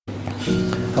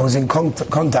I was in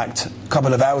contact a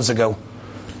couple of hours ago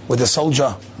with a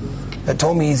soldier that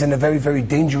told me he's in a very, very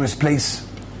dangerous place.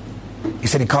 He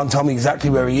said he can't tell me exactly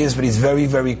where he is, but he's very,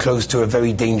 very close to a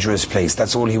very dangerous place.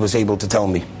 That's all he was able to tell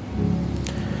me.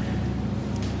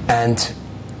 And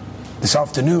this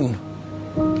afternoon,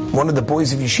 one of the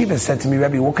boys of yeshiva said to me,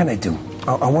 Rebbe, what can I do?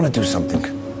 I want to do something.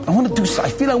 I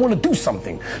feel I want to do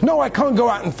something. No, I can't go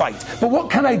out and fight. But what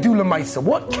can I do, Lamaisa?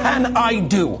 What can I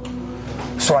do?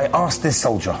 So I asked this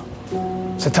soldier,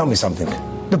 so tell me something.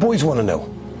 The boys want to know,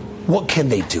 what can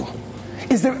they do?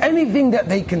 Is there anything that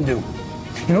they can do?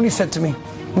 You know what he said to me?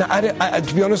 Now,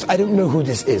 to be honest, I don't know who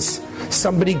this is.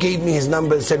 Somebody gave me his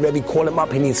number and said, Rebbe, call him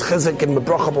up. He needs chizuk and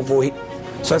mebracha before he...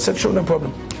 So I said, sure, no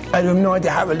problem. I have no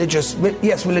idea how religious.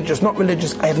 Yes, religious, not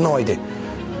religious. I have no idea.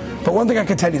 But one thing I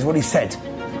can tell you is what he said.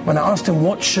 When I asked him,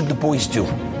 what should the boys do?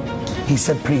 He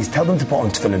said, please, tell them to put on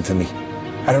tefillin for me.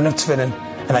 I don't have tefillin,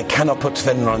 and I cannot put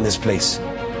tefillin on in this place.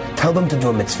 Tell them to do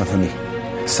a mitzvah for me.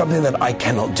 Something that I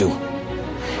cannot do.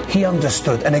 He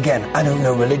understood, and again, I don't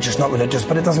know religious, not religious,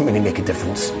 but it doesn't really make a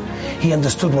difference. He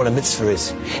understood what a mitzvah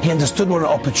is. He understood what an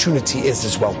opportunity is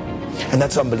as well. And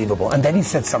that's unbelievable. And then he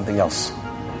said something else.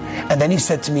 And then he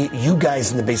said to me, you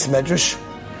guys in the base medrash,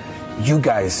 you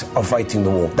guys are fighting the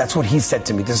war. That's what he said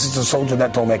to me. This is the soldier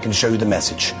that told me I can show you the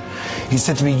message. He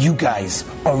said to me, you guys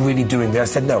are really doing this.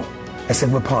 I said, no. I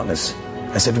said, we're partners.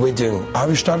 I said, we're doing our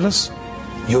ishtadlus,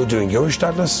 you're doing your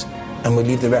ishtadlus, and we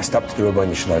leave the rest up to the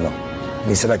Rabbeinu Shalom. And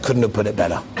he said, I couldn't have put it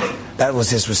better. That was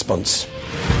his response.